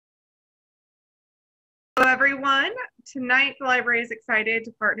everyone. Tonight, the library is excited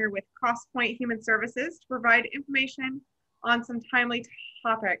to partner with Crosspoint Human Services to provide information on some timely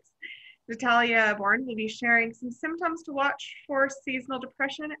topics. Natalya Bourn will be sharing some symptoms to watch for seasonal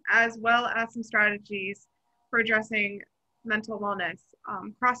depression, as well as some strategies for addressing mental wellness.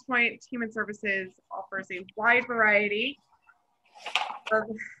 Crosspoint Human Services offers a wide variety of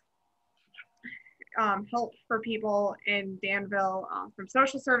help for people in Danville, from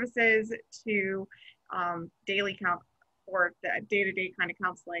social services to daily count or the day-to-day kind of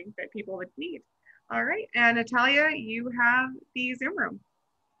counseling that people would need. All right, and Natalya, you have the Zoom room.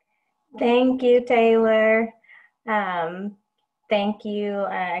 Thank you, Taylor. Thank you,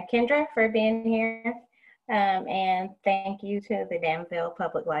 Kendra, for being here. And thank you to the Danville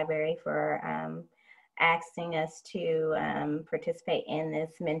Public Library for asking us to participate in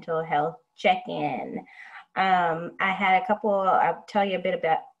this mental health check-in. I had a couple, I'll tell you a bit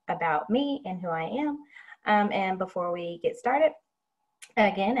about me and who I am. And before we get started,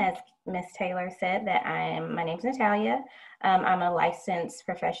 again, as Ms. Taylor said, my name's Natalya. I'm a licensed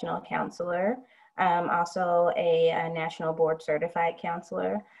professional counselor, also a national board certified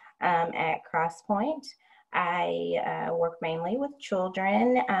counselor at Crosspoint. I work mainly with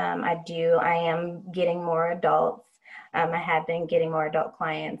children. I am getting more adults. I have been getting more adult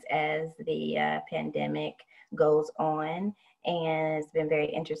clients as the pandemic goes on, and it's been very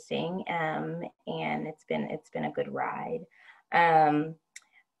interesting, and it's been a good ride.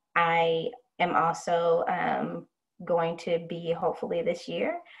 I am also going to be, hopefully this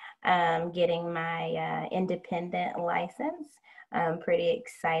year, getting my independent license. I'm pretty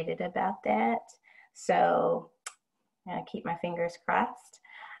excited about that. So keep my fingers crossed.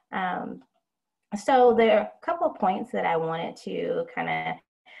 So there are a couple of points that I wanted to kind of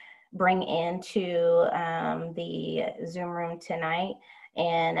bring into the Zoom room tonight.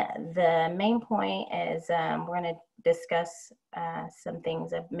 And the main point is we're going to discuss some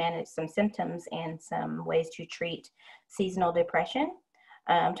things, manage some symptoms and some ways to treat seasonal depression.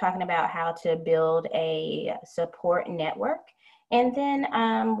 Talking about how to build a support network, and then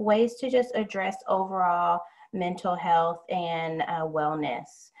ways to just address overall mental health and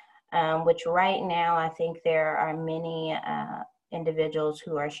wellness, which right now I think there are many individuals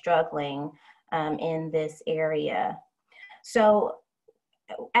who are struggling in this area. So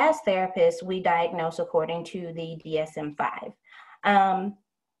as therapists, we diagnose according to the DSM-5.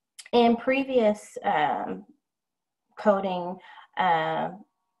 In previous coding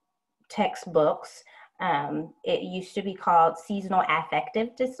textbooks, it used to be called Seasonal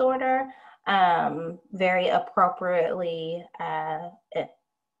Affective Disorder, very appropriately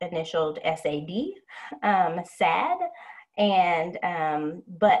initialed SAD, SAD. And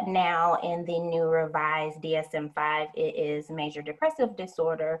but now in the new revised DSM-5, it is Major Depressive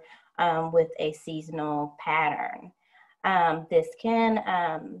Disorder with a seasonal pattern. This can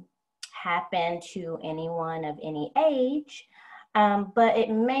happen to anyone of any age, but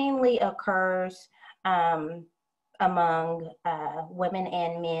it mainly occurs among women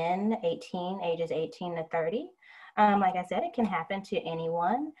and men, ages 18 to 30. Like I said, it can happen to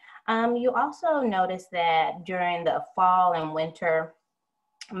anyone. You also notice that during the fall and winter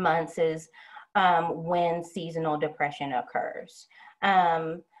months is when seasonal depression occurs.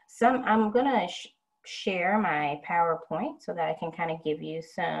 I'm gonna share my PowerPoint so that I can kind of give you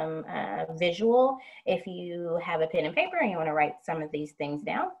some visual. If you have a pen and paper and you wanna write some of these things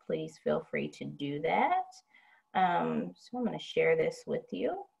down, please feel free to do that. So I'm gonna share this with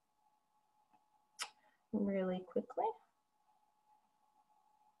you really quickly.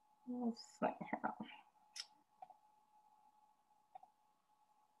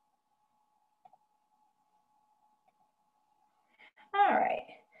 All right,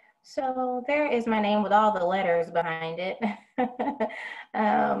 so there is my name with all the letters behind it.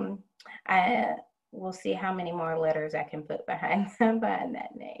 I will see how many more letters I can put behind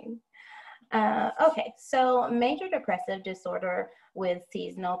that name. Okay, so major depressive disorder with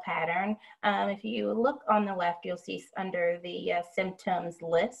seasonal pattern. If you look on the left, you'll see under the symptoms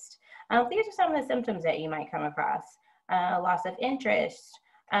list. These are some of the symptoms that you might come across. Loss of interest,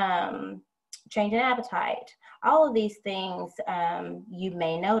 change in appetite. All of these things you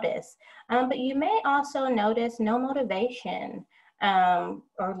may notice, but you may also notice no motivation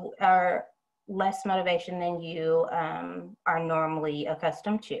or less motivation than you are normally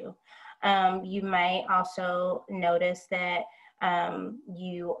accustomed to. You may also notice that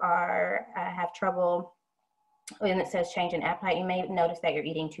you have trouble, when it says change in appetite, you may notice that you're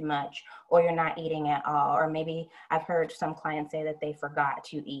eating too much or you're not eating at all, or maybe I've heard some clients say that they forgot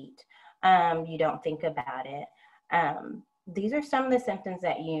to eat. You don't think about it. These are some of the symptoms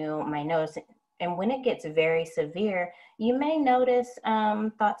that you might notice, and when it gets very severe, you may notice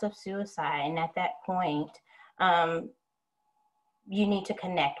thoughts of suicide. And at that point, you need to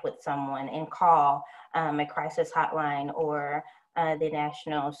connect with someone and call a crisis hotline or the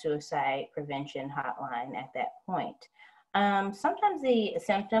National Suicide Prevention Hotline at that point. Sometimes the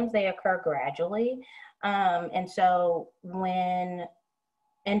symptoms, they occur gradually. And so when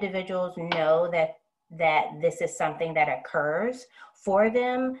individuals know that this is something that occurs for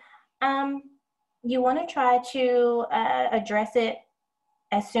them, you want to try to address it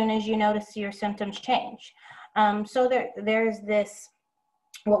as soon as you notice your symptoms change. So there's this,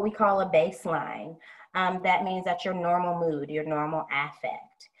 what we call a baseline. That means that's your normal mood, your normal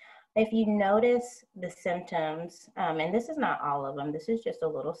affect. If you notice the symptoms, and this is not all of them, this is just a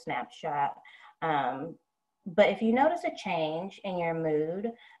little snapshot, but if you notice a change in your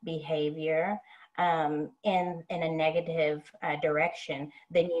mood, behavior, in a negative direction,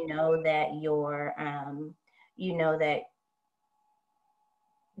 then you know that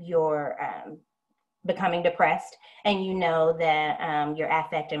you're becoming depressed, and you know that your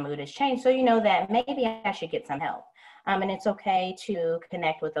affect and mood has changed. So you know that maybe I should get some help. And it's okay to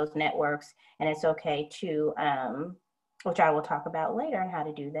connect with those networks, and it's okay to, which I will talk about later on how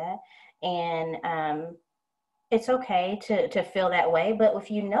to do that. And it's okay to feel that way, but if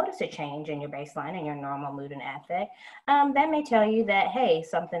you notice a change in your baseline and your normal mood and affect, that may tell you that, hey,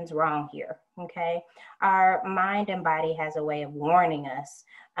 something's wrong here, okay? Our mind and body has a way of warning us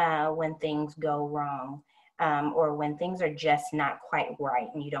when things go wrong, or when things are just not quite right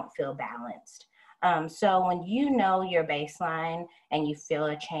and you don't feel balanced. So when you know your baseline and you feel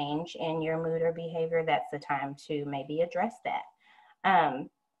a change in your mood or behavior, that's the time to maybe address that.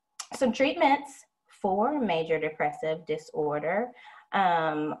 Some treatments for major depressive disorder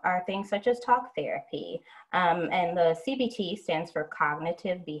are things such as talk therapy. And the CBT stands for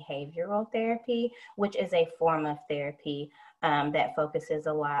cognitive behavioral therapy, which is a form of therapy that focuses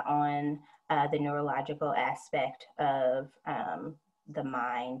a lot on the neurological aspect of the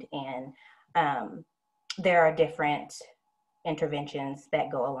mind. And there are different interventions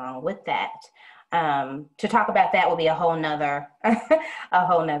that go along with that. To talk about that will be a whole nother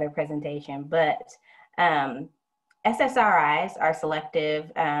presentation, but SSRIs are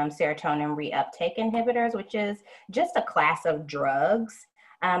selective serotonin reuptake inhibitors, which is just a class of drugs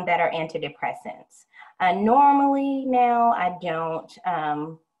that are antidepressants. Normally now I don't,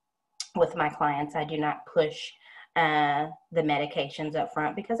 with my clients, I do not push the medications up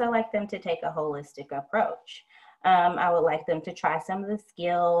front because I like them to take a holistic approach. I would like them to try some of the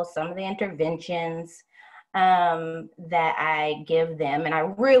skills, some of the interventions that I give them, and I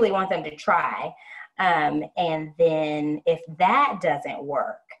really want them to try. And then if that doesn't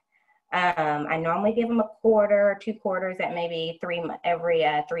work, I normally give them a quarter or 2 quarters at maybe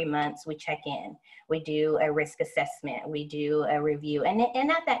every 3 months. We check in, we do a risk assessment, we do a review. And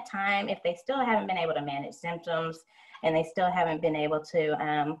at that time, if they still haven't been able to manage symptoms and they still haven't been able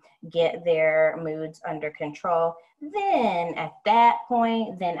to get their moods under control, then at that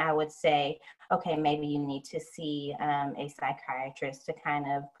point, then I would say, okay, maybe you need to see a psychiatrist to kind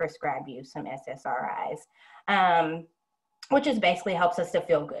of prescribe you some SSRIs, which is basically helps us to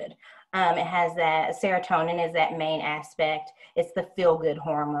feel good. It has that serotonin is that main aspect. It's the feel-good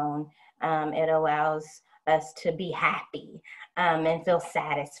hormone. It allows us to be happy and feel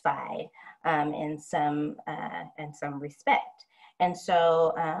satisfied in some respect. And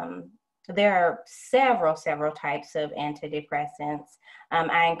so there are several types of antidepressants.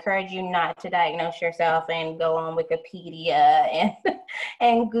 I encourage you not to diagnose yourself and go on Wikipedia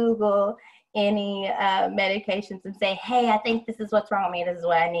and Google any medications and say, hey, I think this is what's wrong with me, this is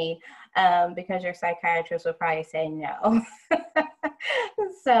what I need, because your psychiatrist will probably say no.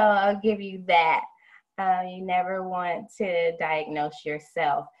 So I'll give you that. You never want to diagnose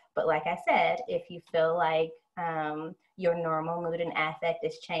yourself. But like I said, if you feel like your normal mood and affect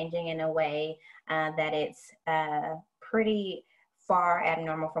is changing in a way that it's pretty far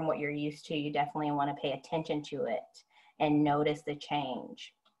abnormal from what you're used to, you definitely want to pay attention to it and notice the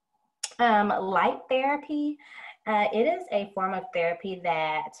change. Light therapy, it is a form of therapy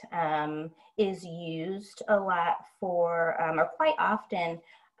that is used a lot for, or quite often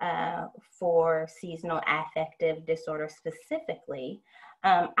for seasonal affective disorder specifically.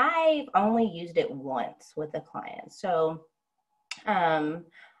 I've only used it once with a client. So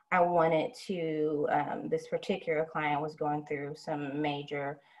I wanted to, this particular client was going through some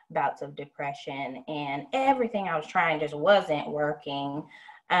major bouts of depression, and everything I was trying just wasn't working.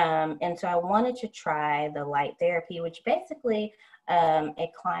 And so I wanted to try the light therapy, which basically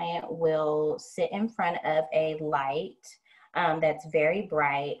a client will sit in front of a light that's very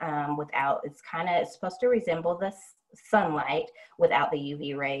bright it's supposed to resemble the sunlight without the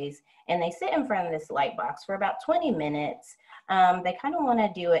UV rays. And they sit in front of this light box for about 20 minutes. They kind of want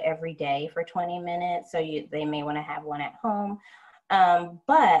to do it every day for 20 minutes. So they may want to have one at home.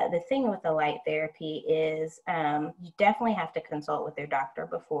 But the thing with the light therapy is you definitely have to consult with your doctor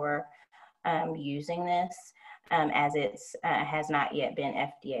before using this, as it's has not yet been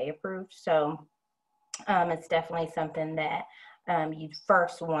FDA approved. So it's definitely something that you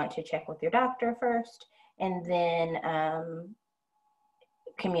first want to check with your doctor first, and then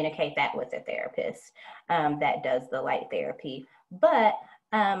communicate that with a therapist that does the light therapy. But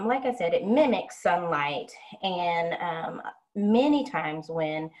like I said, it mimics sunlight, and many times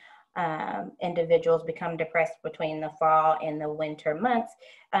when individuals become depressed between the fall and the winter months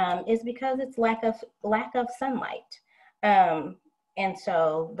is because it's lack of sunlight. And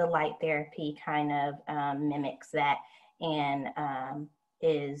so the light therapy kind of mimics that, and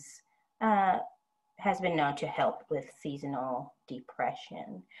has been known to help with seasonal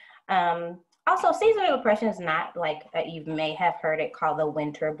depression. Also, seasonal depression is not like you may have heard it called the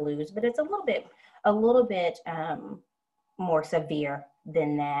winter blues, but it's a little bit more severe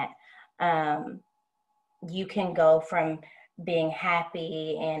than that. You can go from being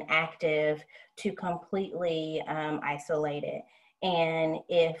happy and active to completely isolated. And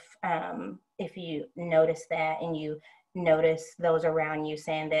if you notice that, and you notice those around you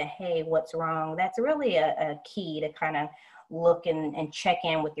saying that, hey, what's wrong? That's really a key to kind of look and check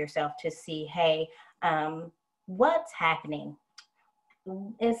in with yourself to see, hey, what's happening?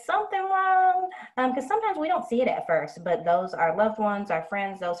 Is something wrong? Because sometimes we don't see it at first, but those, our loved ones, our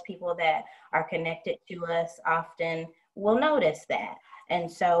friends, those people that are connected to us often will notice that.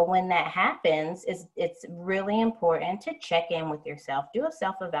 And so when that happens, it's really important to check in with yourself, do a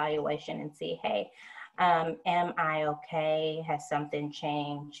self-evaluation and see, hey, am I okay? Has something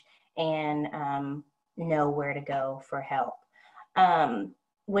changed? And know where to go for help.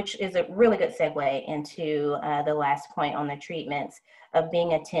 Which is a really good segue into the last point on the treatments of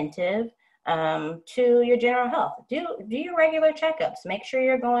being attentive to your general health. Do your regular checkups. Make sure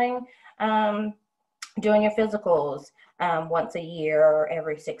you're going, doing your physicals once a year or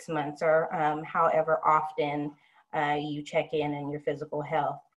every 6 months, or however often you check in your physical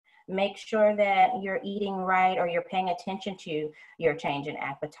health. Make sure that you're eating right, or you're paying attention to your change in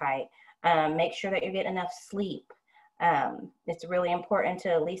appetite. Make sure that you're getting enough sleep. It's really important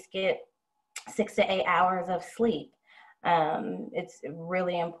to at least get 6 to 8 hours of sleep. It's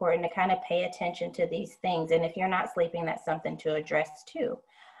really important to kind of pay attention to these things. And if you're not sleeping, that's something to address too.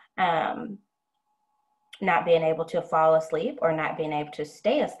 Not being able to fall asleep, or not being able to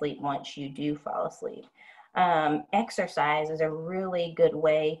stay asleep once you do fall asleep. Exercise is a really good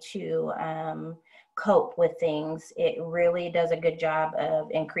way to cope with things. It really does a good job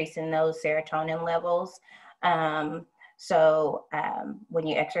of increasing those serotonin levels. So when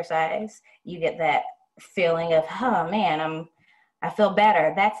you exercise, you get that feeling of, oh man, I feel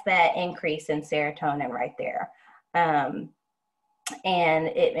better. That's that increase in serotonin right there. And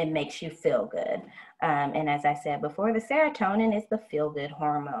it makes you feel good. And as I said before, the serotonin is the feel-good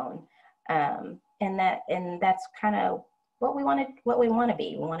hormone. And that's kind of what we want to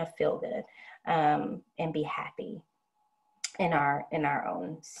be. We want to feel good and be happy in our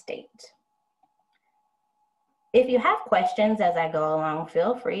own state. If you have questions as I go along,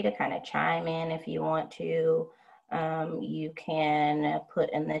 feel free to kind of chime in if you want to. You can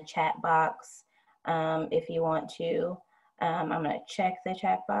put in the chat box if you want to. I'm going to check the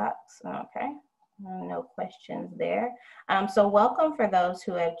chat box. Okay, no questions there. So welcome for those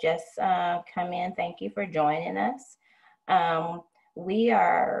who have just come in. Thank you for joining us. We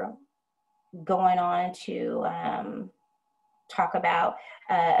are going on to talk about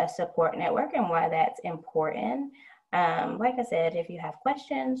a support network and why that's important. Like I said, if you have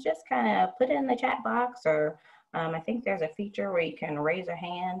questions, just kind of put it in the chat box, or I think there's a feature where you can raise a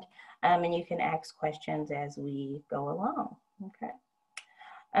hand and you can ask questions as we go along. Okay.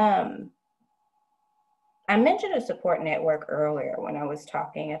 I mentioned a support network earlier when I was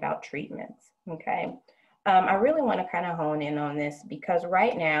talking about treatments. Okay. I really want to kind of hone in on this, because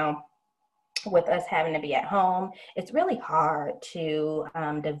right now, with us having to be at home, it's really hard to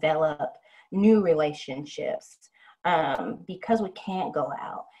develop new relationships because we can't go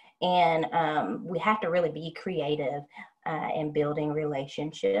out. And we have to really be creative in building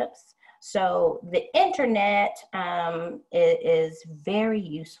relationships. So the internet is very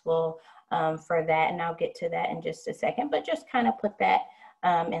useful for that. And I'll get to that in just a second, but just kind of put that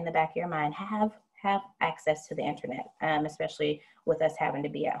in the back of your mind. Have access to the internet, especially with us having to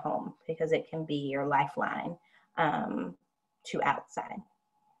be at home, because it can be your lifeline to outside.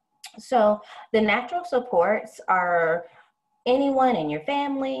 So the natural supports are anyone in your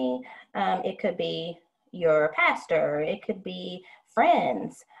family. It could be your pastor, it could be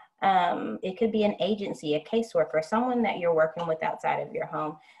friends, it could be an agency, a caseworker, someone that you're working with outside of your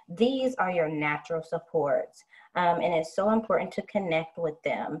home. These are your natural supports. And it's so important to connect with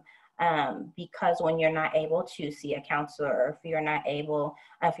them, because when you're not able to see a counselor, or if you're not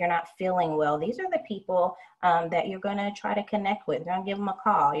feeling well, these are the people that you're going to try to connect with. You're going to give them a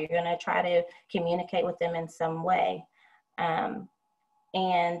call. You're going to try to communicate with them in some way. And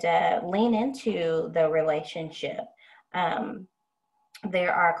lean into the relationship.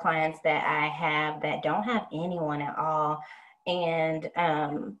 There are clients that I have that don't have anyone at all, and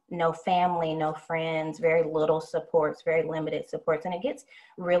no family, no friends, very little supports, very limited supports, and it gets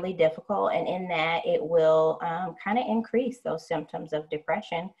really difficult. And in that, it will kind of increase those symptoms of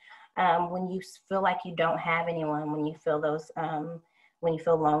depression. When you feel like you don't have anyone, when you feel when you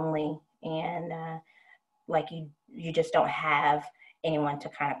feel lonely, and like you just don't have anyone to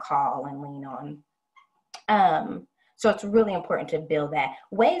kind of call and lean on. So it's really important to build that.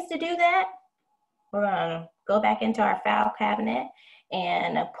 Ways to do that, we're gonna go back into our file cabinet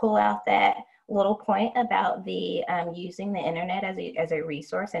and pull out that little point about the using the internet as a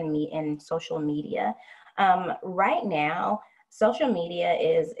resource and social media. Right now, social media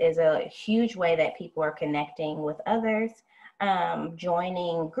is a huge way that people are connecting with others,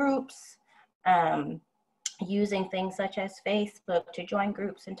 joining groups, using things such as Facebook to join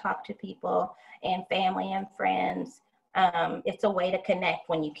groups and talk to people and family and friends. It's a way to connect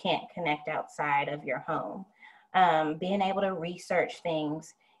when you can't connect outside of your home. Being able to research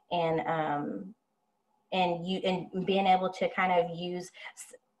things and being able to kind of use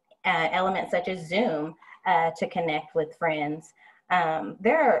elements such as Zoom to connect with friends.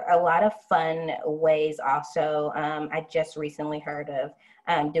 There are a lot of fun ways also. I just recently heard of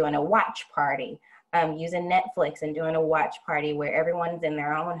doing a watch party. Using Netflix and doing a watch party where everyone's in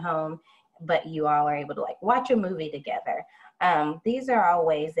their own home, but you all are able to like watch a movie together. These are all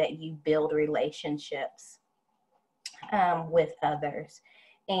ways that you build relationships with others.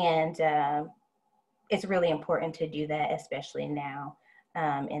 And it's really important to do that, especially now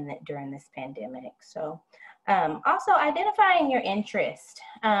during this pandemic. So also identifying your interest.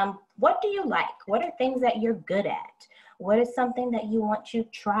 What do you like? What are things that you're good at? What is something that you want to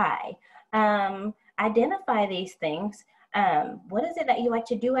try? Identify these things. What is it that you like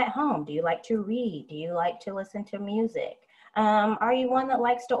to do at home? Do you like to read? Do you like to listen to music? Are you one that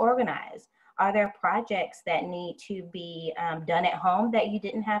likes to organize? Are there projects that need to be done at home that you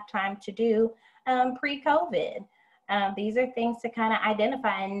didn't have time to do pre-COVID? These are things to kind of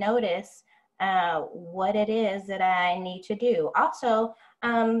identify and notice what it is that I need to do. Also,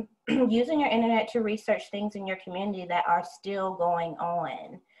 using your internet to research things in your community that are still going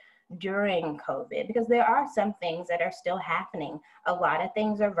on during COVID, because there are some things that are still happening. A lot of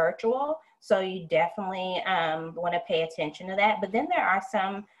things are virtual, so you definitely want to pay attention to that. But then there are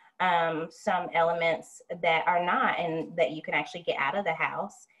some elements that are not, and that you can actually get out of the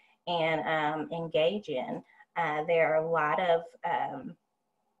house and engage in. There are a lot of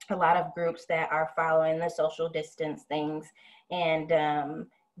groups that are following the social distance things, and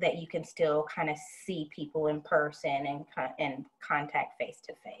that you can still kind of see people in person and contact face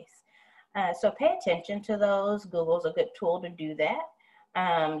to face. So pay attention to those. Google's a good tool to do that.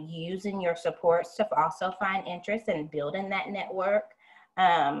 Using your supports to also find interest and building that network,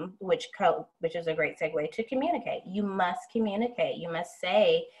 which is a great segue to communicate. You must communicate. You must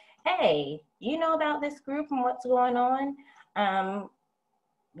say, hey, you know about this group and what's going on?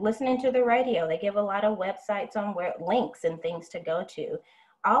 Listening to the radio, they give a lot of websites on where links and things to go to.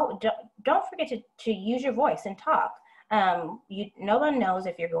 Don't forget to use your voice and talk. No one knows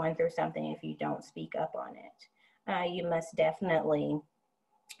if you're going through something if you don't speak up on it. You must definitely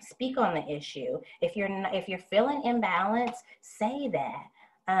speak on the issue. If you're feeling imbalanced, say that.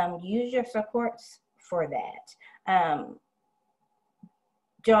 Use your supports for that.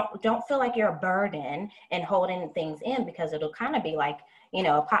 Don't feel like you're a burden and holding things in, because it'll kind of be like,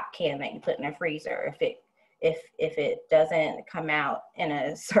 a pop can that you put in a freezer. If it doesn't come out in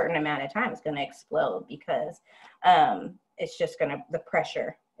a certain amount of time, it's going to explode, because it's just the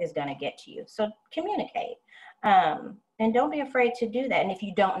pressure is going to get to you. So communicate. And don't be afraid to do that. And if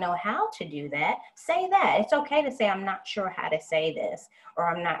you don't know how to do that, say that. It's okay to say, I'm not sure how to say this, or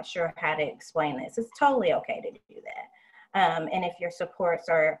I'm not sure how to explain this. It's totally okay to do that. And if your supports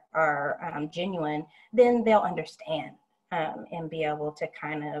are genuine, then they'll understand and be able to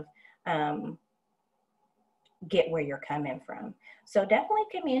kind of get where you're coming from. So definitely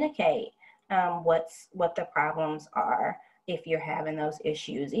communicate what the problems are. if you're having those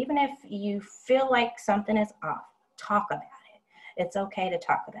issues. Even if you feel like something is off, talk about it. It's okay to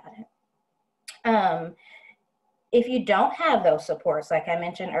talk about it. If you don't have those supports, like I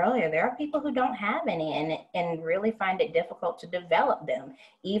mentioned earlier, there are people who don't have any and really find it difficult to develop them,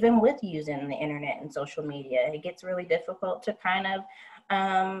 even with using the internet and social media. It gets really difficult to kind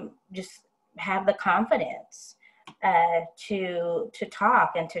of just have the confidence to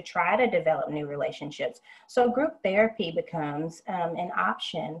talk and to try to develop new relationships. So group therapy becomes an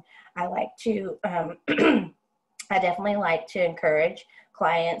option. I like to, I definitely like to encourage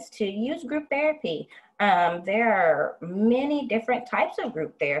clients to use group therapy. There are many different types of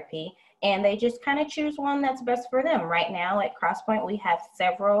group therapy, and they just kind of choose one that's best for them. Right now at Crosspoint, we have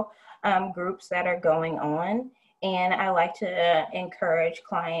several groups that are going on, and I like to encourage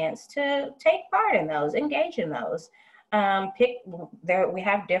clients to take part in those, engage in those. We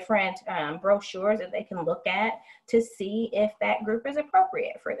have different brochures that they can look at to see if that group is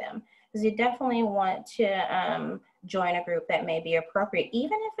appropriate for them. Because you definitely want to join a group that may be appropriate,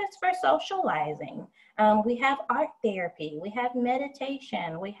 even if it's for socializing. We have art therapy, we have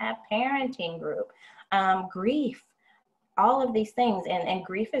meditation, we have parenting group, grief, all of these things. And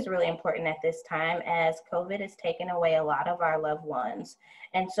grief is really important at this time, as COVID has taken away a lot of our loved ones.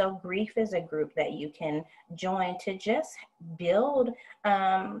 And so grief is a group that you can join to just build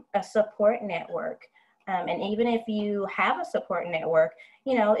a support network. And even if you have a support network,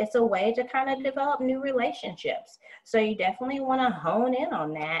 you know, it's a way to kind of develop new relationships. So you definitely want to hone in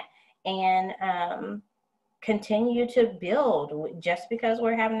on that and continue to build. Just because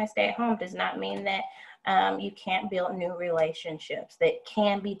we're having to stay at home does not mean that you can't build new relationships. That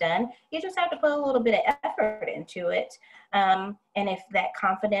can be done. You just have to put a little bit of effort into it. And if that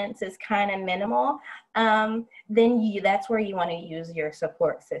confidence is kind of minimal, then that's where you want to use your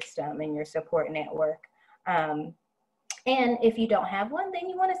support system and your support network. And if you don't have one, then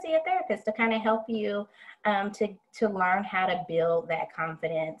you want to see a therapist to kind of help you to learn how to build that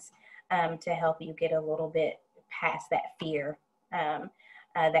confidence, to help you get a little bit past that fear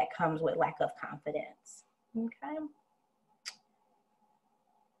that comes with lack of confidence. Okay.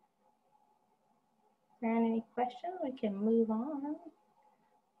 If there aren't any questions, we can move on.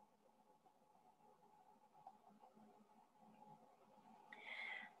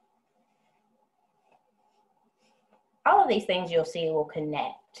 All of these things you'll see will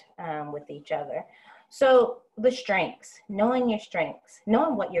connect with each other. So the strengths, knowing your strengths,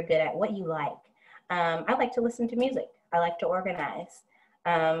 knowing what you're good at, what you like. I like to listen to music. I like to organize.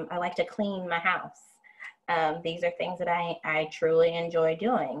 I like to clean my house. These are things that I truly enjoy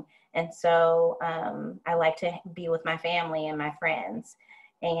doing. And so I like to be with my family and my friends.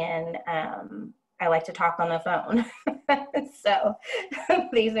 And I like to talk on the phone. So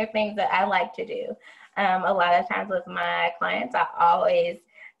these are things that I like to do. A lot of times with my clients, I always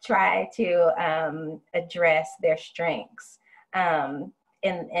try to address their strengths. And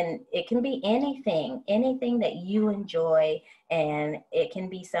it can be anything that you enjoy, and it can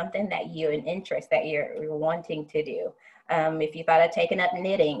be something that an interest that you're wanting to do. If you thought of taking up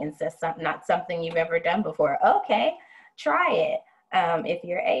knitting and it's not something you've ever done before, okay, try it if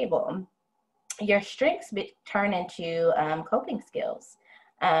you're able. Your strengths turn into coping skills,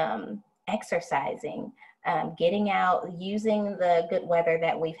 exercising, getting out, using the good weather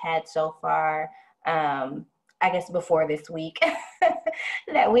that we've had so far. I guess before this week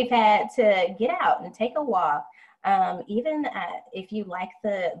that we've had to get out and take a walk. Even if you like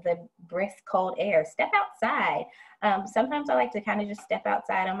the brisk cold air, step outside. Sometimes I like to kind of just step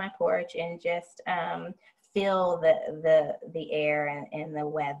outside on my porch and just feel the air and the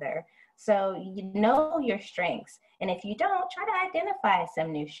weather. So you know your strengths. And if you don't, try to identify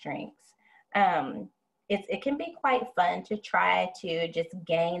some new strengths. It can be quite fun to try to just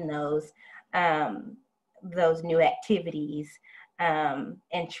gain those new activities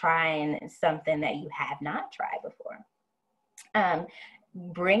and trying something that you have not tried before.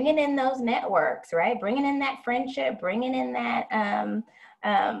 Bringing in those networks, right? Bringing in that friendship, bringing in that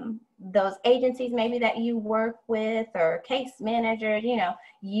those agencies maybe that you work with, or case managers, you know,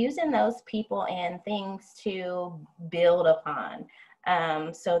 using those people and things to build upon,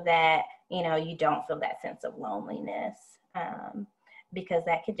 so that, you know, you don't feel that sense of loneliness, because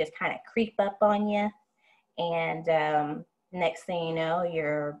that could just kind of creep up on you. And next thing you know,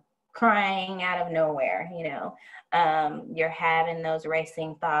 you're crying out of nowhere, you know, you're having those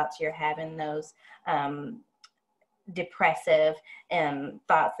racing thoughts, you're having those depressive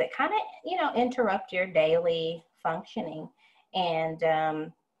thoughts that kind of, you know, interrupt your daily functioning. And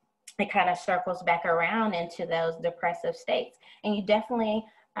it kind of circles back around into those depressive states. And you definitely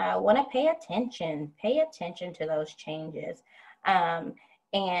want to pay attention to those changes.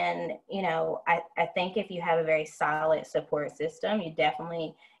 And, you know, I think if you have a very solid support system, you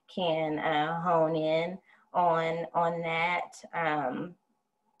definitely can hone in on that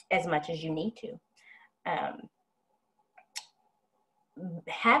as much as you need to.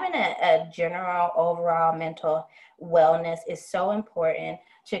 Having a general overall mental wellness is so important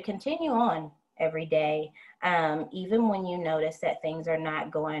to continue on every day, even when you notice that things are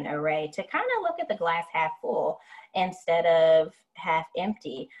not going array, to kind of look at the glass half full instead of half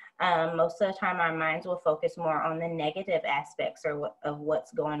empty. Most of the time our minds will focus more on the negative aspects of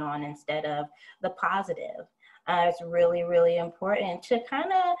what's going on instead of the positive. It's really, really important to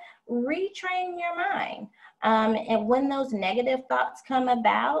kind of retrain your mind. And when those negative thoughts come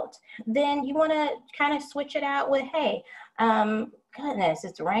about, then you want to kind of switch it out with, hey, goodness,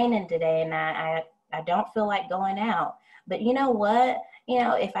 it's raining today and I don't feel like going out. But you know what? You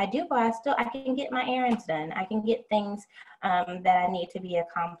know, if I do go, I can get my errands done. I can get things that I need to be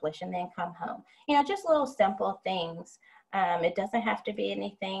accomplished and then come home. You know, just little simple things. It doesn't have to be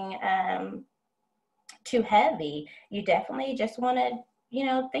anything too heavy. You definitely just want to, you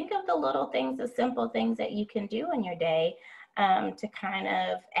know, think of the little things, the simple things that you can do in your day to kind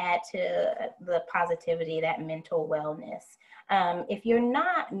of add to the positivity, that mental wellness. If you're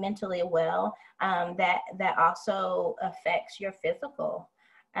not mentally well, that also affects your physical.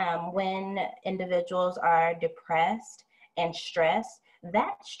 When individuals are depressed and stressed,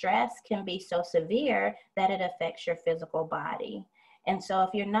 that stress can be so severe that it affects your physical body. And so if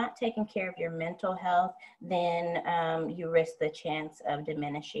you're not taking care of your mental health, then you risk the chance of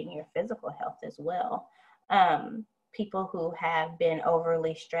diminishing your physical health as well. People who have been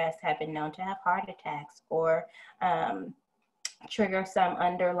overly stressed have been known to have heart attacks or trigger some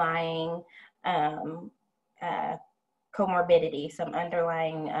underlying comorbidity, some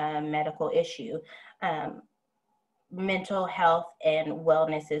underlying medical issue. Mental health and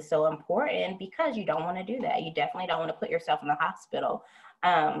wellness is so important because you don't want to do that. You definitely don't want to put yourself in the hospital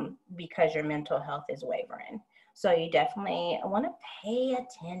because your mental health is wavering. So you definitely want to pay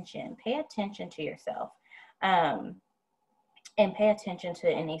attention to yourself and pay attention to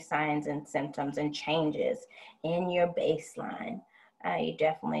any signs and symptoms and changes in your baseline. You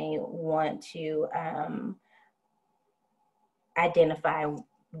definitely want to identify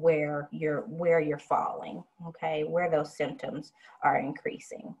where you're falling, okay, where those symptoms are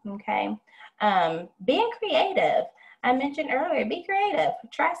increasing, okay. Being creative, I mentioned earlier, be creative.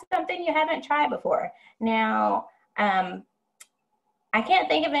 Try something you haven't tried before. Now, I can't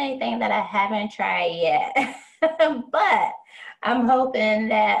think of anything that I haven't tried yet, but I'm hoping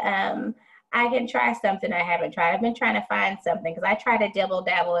that I can try something I haven't tried. I've been trying to find something because I try to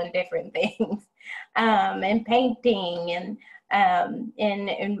dabble in different things, and painting and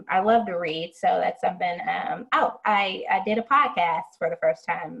I love to read, so that's something. I did a podcast for the first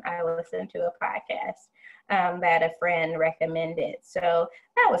time. I listened to a podcast that a friend recommended, so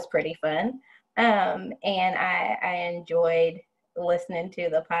that was pretty fun. And I enjoyed listening to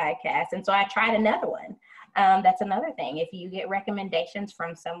the podcast, and so I tried another one. That's another thing. If you get recommendations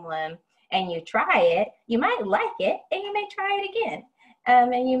from someone and you try it, you might like it, and you may try it again,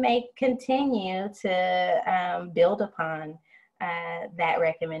 and you may continue to build upon that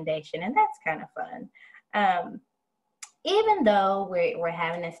recommendation, and that's kind of fun. Even though we're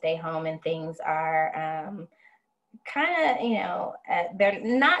having to stay home and things are kind of, you know, they're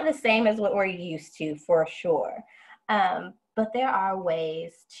not the same as what we're used to for sure. But there are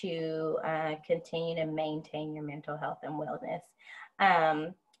ways to continue to maintain your mental health and wellness.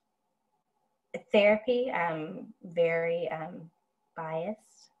 Therapy, I'm very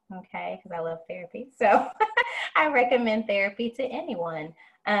biased, okay, because I love therapy. So I recommend therapy to anyone.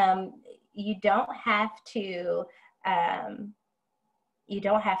 You don't have to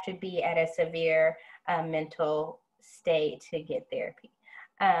be at a severe mental state to get therapy.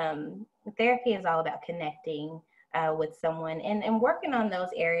 Therapy is all about connecting with someone and working on those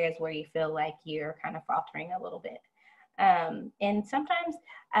areas where you feel like you're kind of faltering a little bit. And sometimes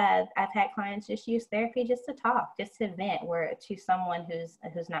I've had clients just use therapy just to talk, just to vent, to someone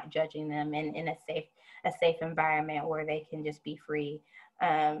who's not judging them, and in a safe environment where they can just be free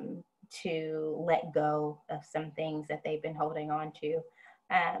to let go of some things that they've been holding on to.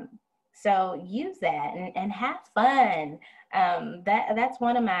 So use that and have fun. That's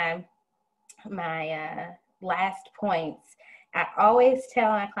one of my last points. I always tell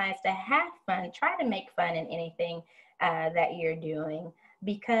my clients to have fun. Try to make fun in anything that you're doing,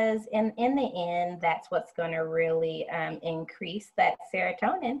 because in the end, that's what's going to really increase that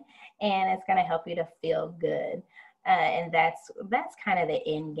serotonin, and it's going to help you to feel good. And that's kind of the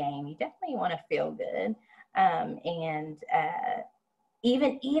end game. You definitely want to feel good. And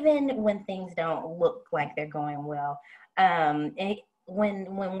even when things don't look like they're going well,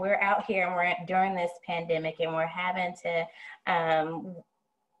 when we're out here and we're during this pandemic and we're having to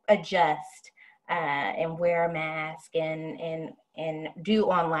adjust and wear a mask and do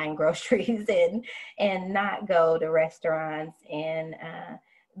online groceries and not go to restaurants, and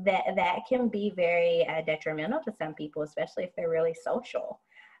that can be very detrimental to some people, especially if they're really social.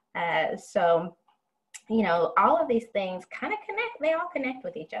 So all of these things kind of connect. They all connect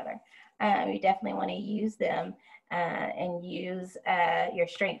with each other. You definitely want to use them and use your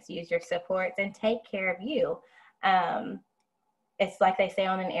strengths, use your supports, and take care of you. It's like they say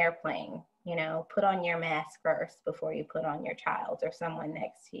on an airplane, put on your mask first before you put on your child's or someone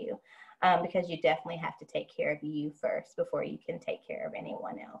next to you, because you definitely have to take care of you first before you can take care of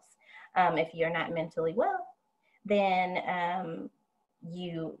anyone else. If you're not mentally well, then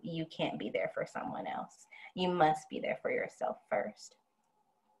you can't be there for someone else. You must be there for yourself first.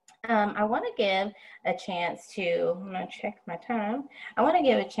 I want to give a chance to, I'm going to check my time. I want to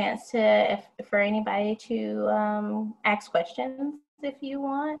give a chance for anybody to ask questions if you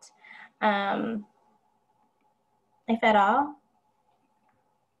want, if at all. Are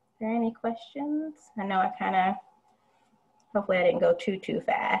there any questions? I know hopefully I didn't go too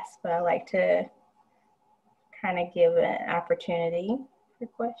fast, but I like to kind of give an opportunity for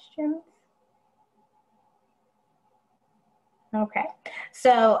questions. Okay,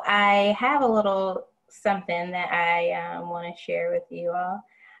 so I have a little something that I want to share with you all.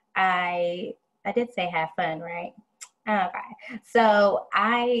 I did say have fun, right? Okay, so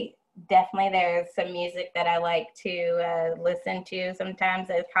there's some music that I like to listen to.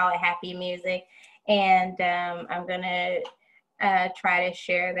 Sometimes I call it happy music, and I'm gonna try to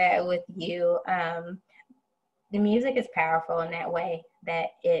share that with you. The music is powerful in that way that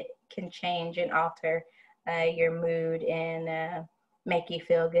it can change and alter your mood and make you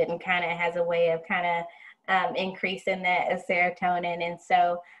feel good, and kind of has a way of increasing that serotonin. And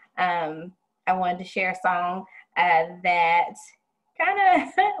so I wanted to share a song that kind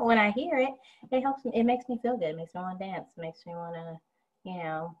of, when I hear it, it makes me feel good. It makes me want to dance. It makes me want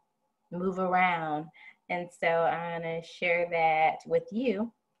to, move around. And so I'm going to share that with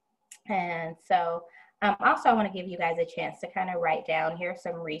you. And so also I want to give you guys a chance to kind of write down, here are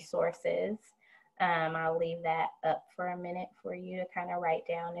some resources. I'll leave that up for a minute for you to kind of write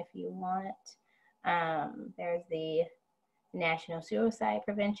down if you want. There's the National Suicide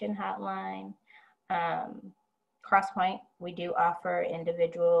Prevention Hotline. Crosspoint, we do offer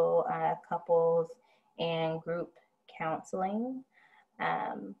individual, couples, and group counseling.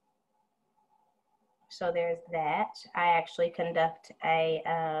 So there's that. I actually conduct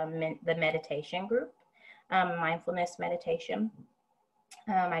the meditation group, mindfulness meditation.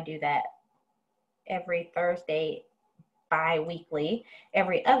 I do that every Thursday bi-weekly,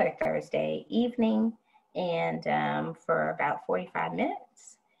 every other Thursday evening, and for about 45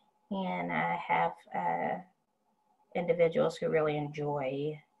 minutes. And I have individuals who really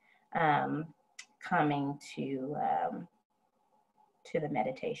enjoy coming to the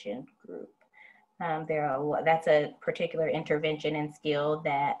meditation group. That's a particular intervention and skill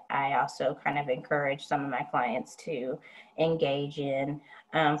that I also kind of encourage some of my clients to engage in.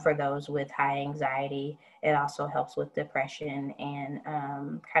 For those with high anxiety, it also helps with depression and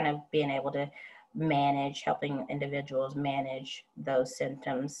kind of being able to helping individuals manage those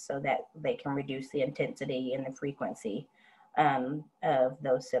symptoms so that they can reduce the intensity and the frequency of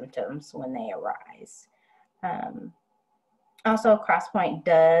those symptoms when they arise. Also, Crosspoint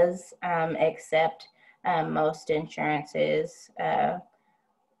does accept most insurances,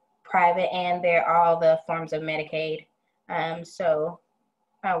 private, and they're all the forms of Medicaid. So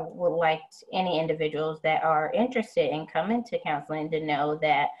I would like any individuals that are interested in coming to counseling to know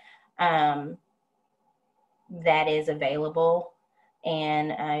that that is available,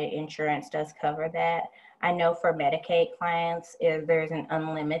 and insurance does cover that. I know for Medicaid clients, there's an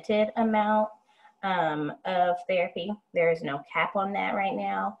unlimited amount of therapy. There is no cap on that right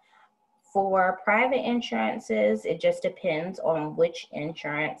now. For private insurances, it just depends on which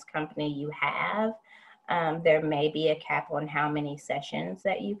insurance company you have. There may be a cap on how many sessions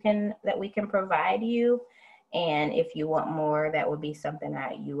that we can provide you. And if you want more, that would be something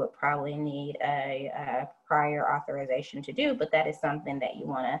that you would probably need a prior authorization to do, but that is something that you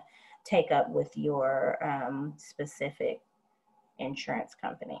want to take up with your specific insurance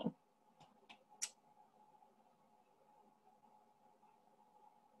company.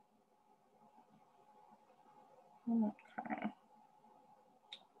 Okay.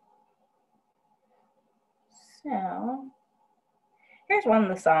 So here's one of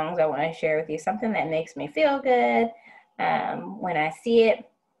the songs I want to share with you, something that makes me feel good when I see it,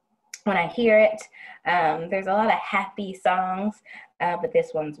 when I hear it. There's a lot of happy songs, but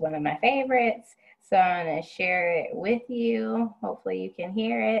this one's one of my favorites. So I'm going to share it with you. Hopefully you can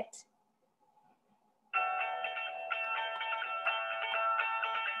hear it.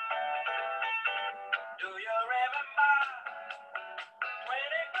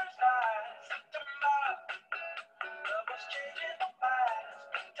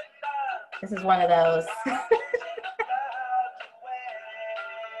 This is one of those.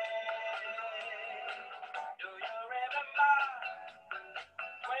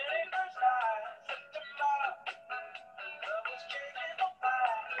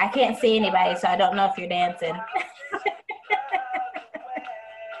 I can't see anybody, so I don't know if you're dancing.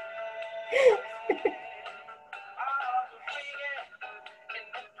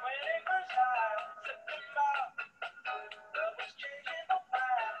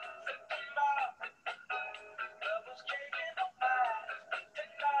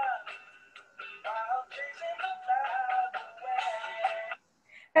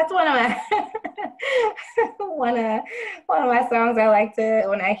 That's one of my one of my songs I like to,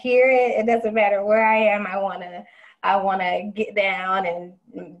 when I hear it, it doesn't matter where I am, I wanna get down and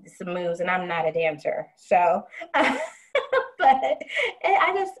some moves, and I'm not a dancer. So but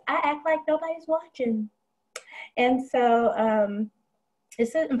I act like nobody's watching. And so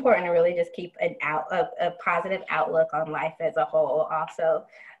it's important to really just keep a positive outlook on life as a whole, also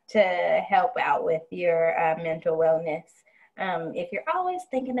to help out with your mental wellness. If you're always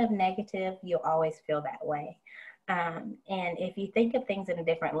thinking of negative, you'll always feel that way. And if you think of things in a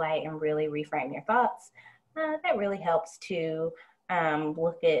different light and really reframe your thoughts, that really helps to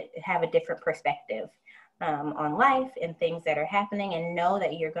have a different perspective on life and things that are happening, and know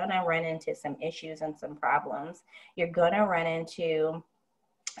that you're going to run into some issues and some problems. You're going to run into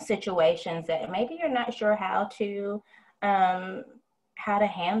situations that maybe you're not sure how to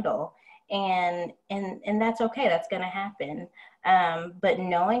handle. And that's okay. That's going to happen. But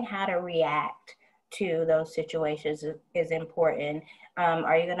knowing how to react to those situations is important.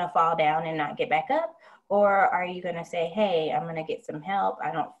 Are you going to fall down and not get back up? Or are you going to say, hey, I'm going to get some help.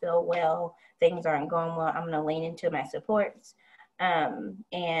 I don't feel well. Things aren't going well. I'm going to lean into my supports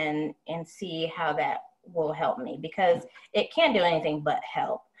and see how that will help me, because it can't do anything but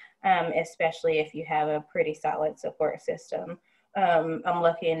help, especially if you have a pretty solid support system. I'm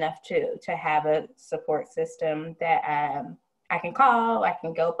lucky enough to have a support system that I can call, I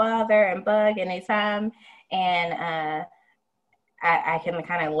can go bother and bug anytime, and I can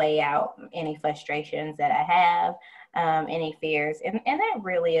kind of lay out any frustrations that I have, any fears, and that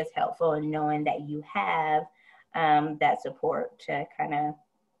really is helpful in knowing that you have that support to kind of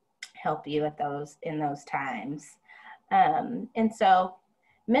help you in those times. And so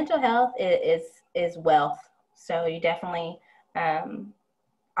mental health is wealth. So you definitely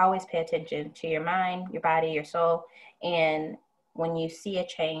always pay attention to your mind, your body, your soul. And when you see a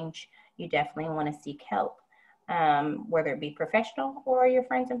change, you definitely want to seek help, whether it be professional or your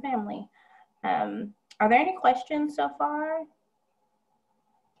friends and family. Are there any questions so far?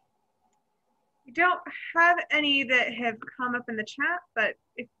 We don't have any that have come up in the chat, but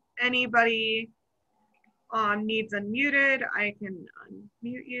if anybody needs unmuted, I can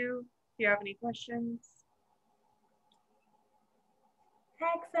unmute you if you have any questions.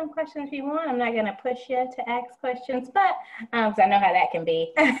 Ask some questions if you want. I'm not going to push you to ask questions, but because I know how that can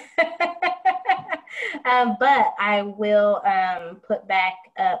be. But I will put back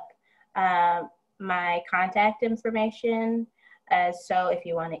up my contact information. So if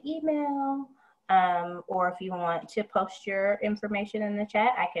you want to email or if you want to post your information in the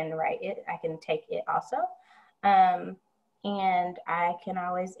chat, I can write it. I can take it also. And I can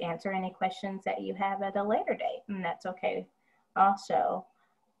always answer any questions that you have at a later date, and that's okay also.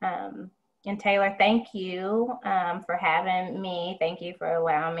 And Taylor, thank you for having me. Thank you for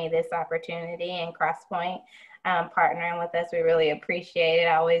allowing me this opportunity, and Crosspoint partnering with us. We really appreciate it.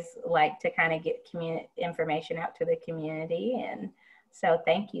 I always like to kind of get information out to the community. And so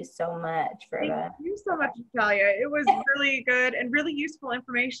thank you so much for Thank you so much, Natalya. It was really good and really useful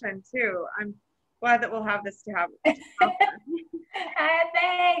information too. I'm glad that we'll have this to have. Thanks.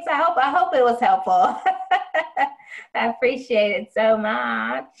 I hope it was helpful. I appreciate it so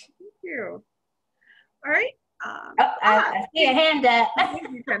much. Thank you. All right. I see a hand up. Thank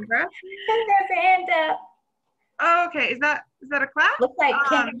you, Kendra. There's a hand up. Oh, okay. Is that a clap? Looks like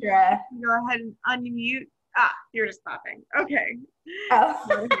Kendra. Go ahead and unmute Ah, you're just clapping. Okay.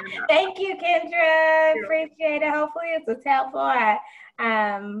 Oh, thank you, Kendra. Appreciate it. Hopefully it was helpful.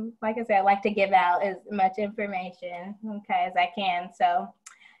 Like I said, I like to give out as much information, okay, as I can. So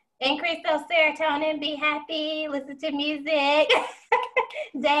increase those serotonin, be happy, listen to music,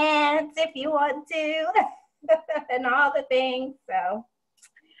 dance if you want to, and all the things. So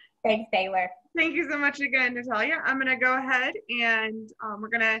thanks, Taylor. Thank you so much again, Natalya. I'm going to go ahead and we're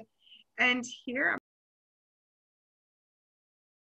going to end here.